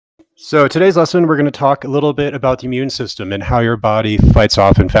So today's lesson, we're going to talk a little bit about the immune system and how your body fights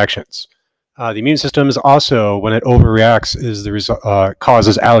off infections. The immune system is also, when it overreacts,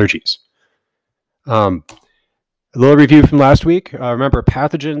 causes allergies. A little review from last week. Remember,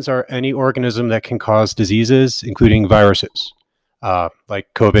 pathogens are any organism that can cause diseases, including viruses, like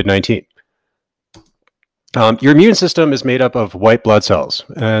COVID-19. Your immune system is made up of white blood cells,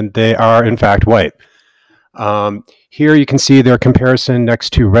 and they are, in fact, white. Here you can see their comparison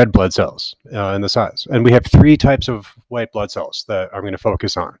next to red blood cells in the size. And we have three types of white blood cells that I'm going to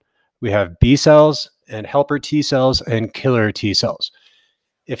focus on. We have B cells and helper T cells and killer T cells.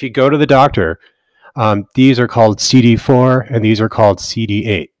 If you go to the doctor, these are called CD4 and these are called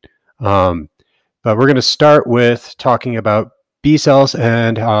CD8. But we're going to start with talking about B cells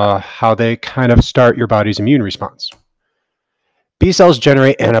and how they kind of start your body's immune response. B cells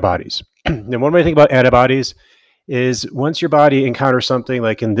generate antibodies. And one way to think about antibodies is once your body encounters something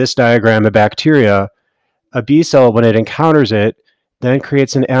like in this diagram, a bacteria, a B cell, when it encounters it, then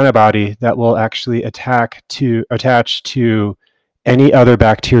creates an antibody that will actually attach to any other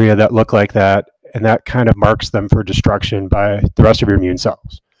bacteria that look like that, and that kind of marks them for destruction by the rest of your immune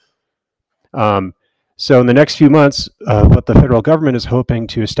cells. So in the next few months, what the federal government is hoping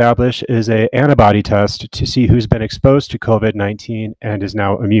to establish is an antibody test to see who's been exposed to COVID-19 and is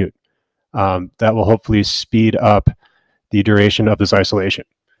now immune. That will hopefully speed up the duration of this isolation.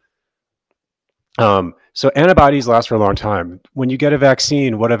 So antibodies last for a long time. When you get a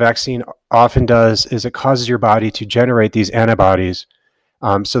vaccine, what a vaccine often does is it causes your body to generate these antibodies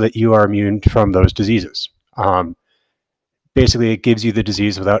so that you are immune from those diseases. Basically, it gives you the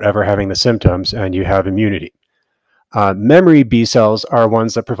disease without ever having the symptoms, and you have immunity. Memory B cells are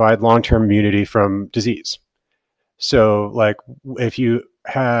ones that provide long-term immunity from disease. So like if you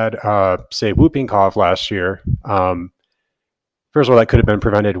had, say, whooping cough last year, first of all, that could have been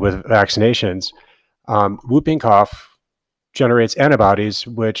prevented with vaccinations. Whooping cough generates antibodies,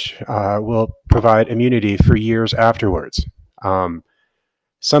 which will provide immunity for years afterwards.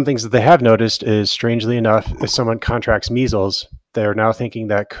 Some things that they have noticed is, strangely enough, if someone contracts measles, they're now thinking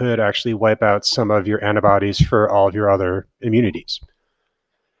that could actually wipe out some of your antibodies for all of your other immunities.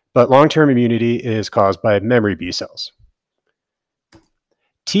 But long-term immunity is caused by memory B cells.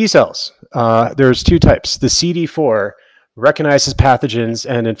 T cells, there's two types. The CD4 recognizes pathogens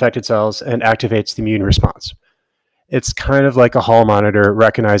and infected cells and activates the immune response. It's kind of like a hall monitor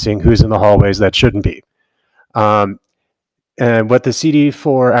recognizing who's in the hallways that shouldn't be. And what the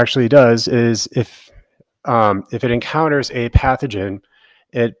CD4 actually does is if it encounters a pathogen,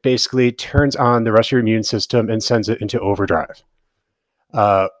 it basically turns on the rest of your immune system and sends it into overdrive.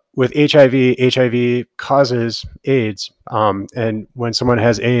 With HIV causes AIDS, and when someone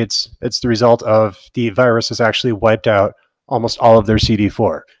has AIDS, it's the result of the virus has actually wiped out almost all of their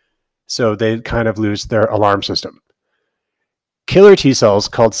CD4. So they kind of lose their alarm system. Killer T cells,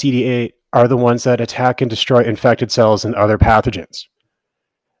 called CD8, are the ones that attack and destroy infected cells and other pathogens.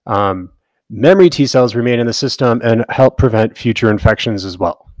 Memory T cells remain in the system and help prevent future infections as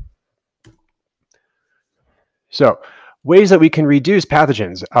well. So, ways that we can reduce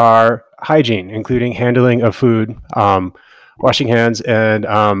pathogens are hygiene, including handling of food, washing hands, and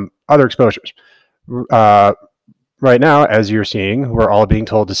other exposures. Right now, as you're seeing, we're all being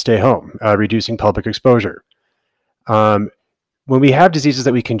told to stay home, reducing public exposure. When we have diseases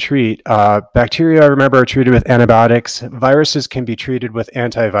that we can treat, bacteria, remember, are treated with antibiotics. Viruses can be treated with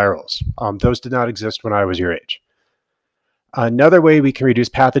antivirals. Those did not exist when I was your age. Another way we can reduce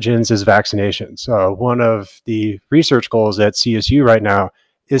pathogens is vaccinations. One of the research goals at CSU right now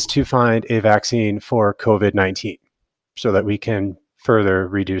is to find a vaccine for COVID-19 so that we can further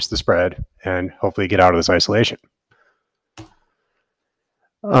reduce the spread and hopefully get out of this isolation.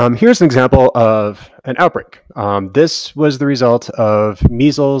 Here's an example of an outbreak. This was the result of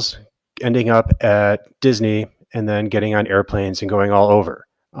measles ending up at Disney and then getting on airplanes and going all over.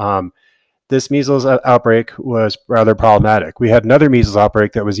 This measles outbreak was rather problematic. We had another measles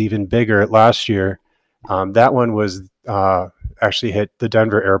outbreak that was even bigger last year. That one was actually hit the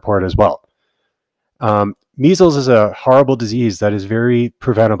Denver airport as well. Measles is a horrible disease that is very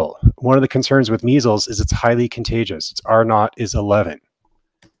preventable. One of the concerns with measles is it's highly contagious. Its R naught is 11.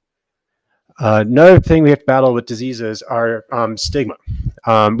 Another thing we have to battle with diseases are stigma.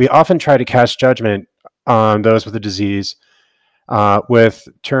 We often try to cast judgment on those with a disease with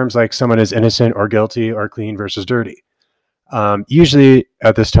terms like someone is innocent or guilty or clean versus dirty. Usually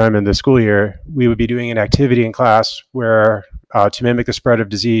at this time in the school year, we would be doing an activity in class where to mimic the spread of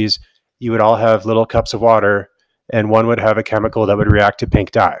disease, you would all have little cups of water and one would have a chemical that would react to pink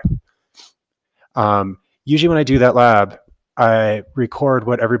dye. Usually when I do that lab, I record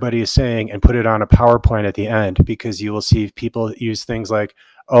what everybody is saying and put it on a PowerPoint at the end, because you will see people use things like,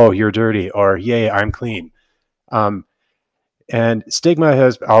 "Oh, you're dirty," or "Yay, I'm clean." And stigma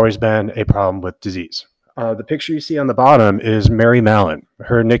has always been a problem with disease. The picture you see on the bottom is Mary Mallon.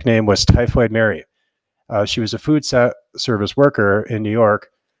 Her nickname was Typhoid Mary. She was a food service worker in New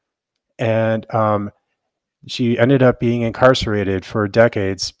York, and she ended up being incarcerated for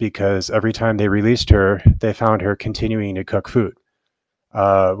decades because every time they released her, they found her continuing to cook food.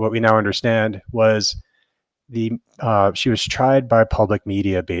 What we now understand was she was tried by public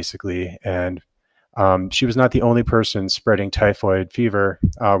media, basically, and she was not the only person spreading typhoid fever.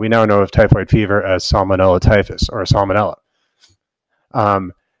 We now know of typhoid fever as Salmonella typhus, or Salmonella.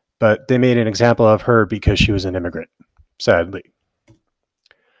 But they made an example of her because she was an immigrant, sadly.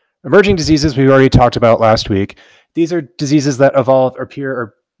 Emerging diseases we already talked about last week. These are diseases that evolve,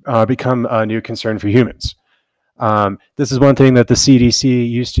 appear, or become a new concern for humans. This is one thing that the CDC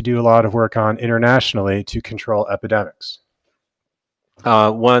used to do a lot of work on internationally to control epidemics.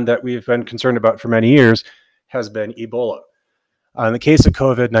 One that we've been concerned about for many years has been Ebola. In the case of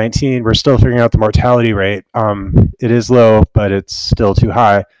COVID-19, we're still figuring out the mortality rate. It is low, but it's still too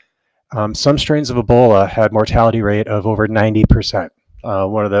high. Some strains of Ebola had mortality rate of over 90%.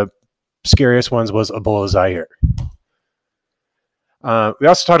 One of the scariest ones was Ebola Zaire. We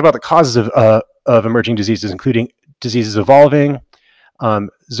also talked about the causes of emerging diseases, including diseases evolving,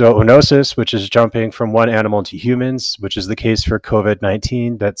 zoonosis, which is jumping from one animal to humans, which is the case for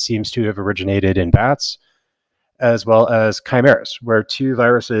COVID-19 that seems to have originated in bats, as well as chimeras, where two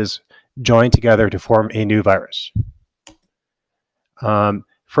viruses join together to form a new virus.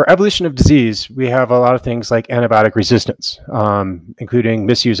 For evolution of disease, we have a lot of things like antibiotic resistance, including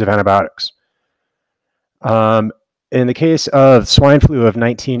misuse of antibiotics. In the case of swine flu of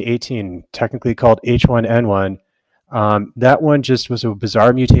 1918, technically called H1N1, that one just was a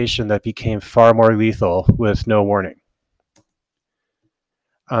bizarre mutation that became far more lethal with no warning.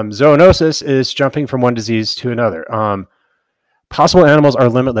 Zoonosis is jumping from one disease to another. Possible animals are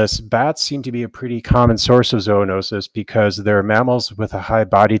limitless. Bats seem to be a pretty common source of zoonosis because they're mammals with a high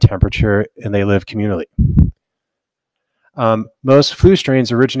body temperature and they live communally. Most flu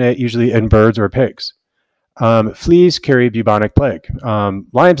strains originate usually in birds or pigs. Fleas carry bubonic plague.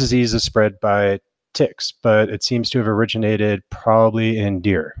 Lyme disease is spread by ticks, but it seems to have originated probably in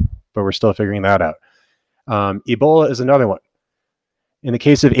deer, but we're still figuring that out. Ebola is another one. In the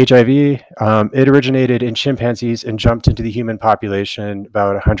case of HIV, it originated in chimpanzees and jumped into the human population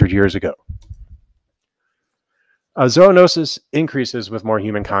about 100 years ago. Zoonosis increases with more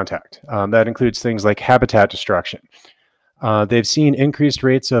human contact. That includes things like habitat destruction. They've seen increased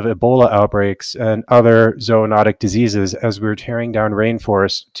rates of Ebola outbreaks and other zoonotic diseases as we're tearing down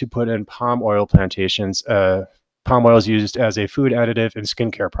rainforests to put in palm oil plantations. Palm oil is used as a food additive and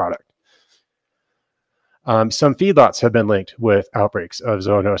skincare product. Some feedlots have been linked with outbreaks of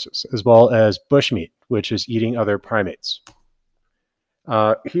zoonosis, as well as bushmeat, which is eating other primates.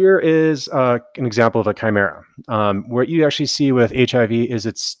 Here is an example of a chimera. What you actually see with HIV is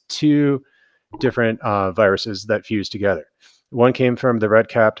it's two different viruses that fuse together. One came from the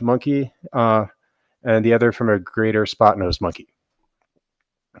red-capped monkey, and the other from a greater spot-nosed monkey.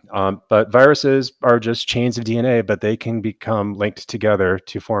 But viruses are just chains of DNA, but they can become linked together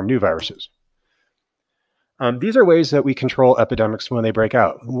to form new viruses. These are ways that we control epidemics when they break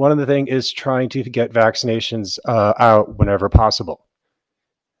out. One of the things is trying to get vaccinations out whenever possible.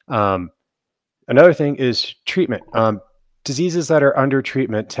 Another thing is treatment. Diseases that are under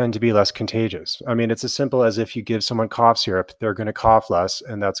treatment tend to be less contagious. I mean, it's as simple as if you give someone cough syrup, they're going to cough less,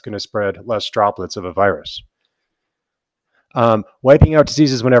 and that's going to spread less droplets of a virus. Wiping out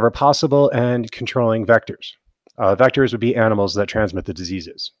diseases whenever possible and controlling vectors. Vectors would be animals that transmit the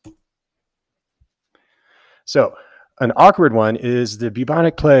diseases. So an awkward one is the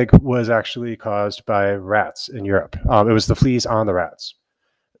bubonic plague was actually caused by rats in Europe. It was the fleas on the rats.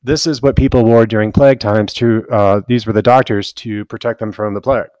 This is what people wore during plague times these were the doctors to protect them from the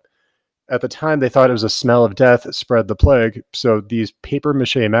plague. At the time, they thought it was a smell of death that spread the plague. So these paper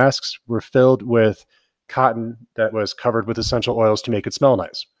mache masks were filled with cotton that was covered with essential oils to make it smell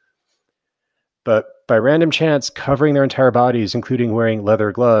nice. But by random chance, covering their entire bodies, including wearing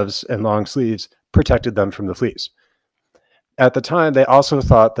leather gloves and long sleeves, protected them from the fleas. At the time, they also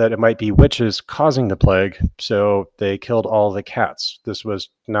thought that it might be witches causing the plague, so they killed all the cats. This was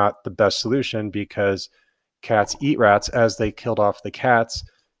not the best solution because cats eat rats. As they killed off the cats,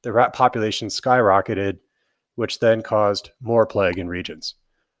 the rat population skyrocketed, which then caused more plague in regions.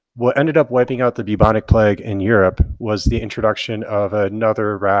 What ended up wiping out the bubonic plague in Europe was the introduction of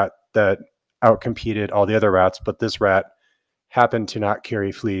another rat that outcompeted all the other rats, but this rat happen to not carry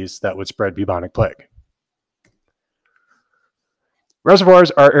fleas that would spread bubonic plague.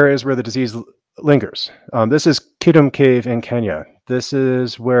 Reservoirs are areas where the disease lingers. This is Kidum Cave in Kenya. This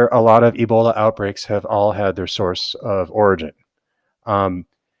is where a lot of Ebola outbreaks have all had their source of origin. And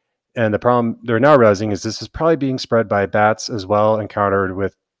the problem they're now realizing is this is probably being spread by bats as well, encountered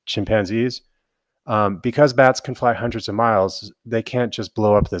with chimpanzees. Because bats can fly hundreds of miles, they can't just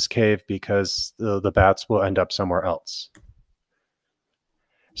blow up this cave because the bats will end up somewhere else.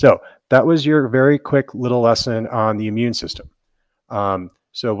 So that was your very quick little lesson on the immune system.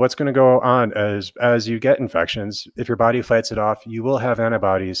 So what's going to go on as you get infections, if your body fights it off, you will have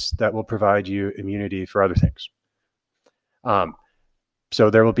antibodies that will provide you immunity for other things. So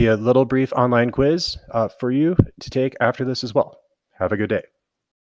there will be a little brief online quiz for you to take after this as well. Have a good day.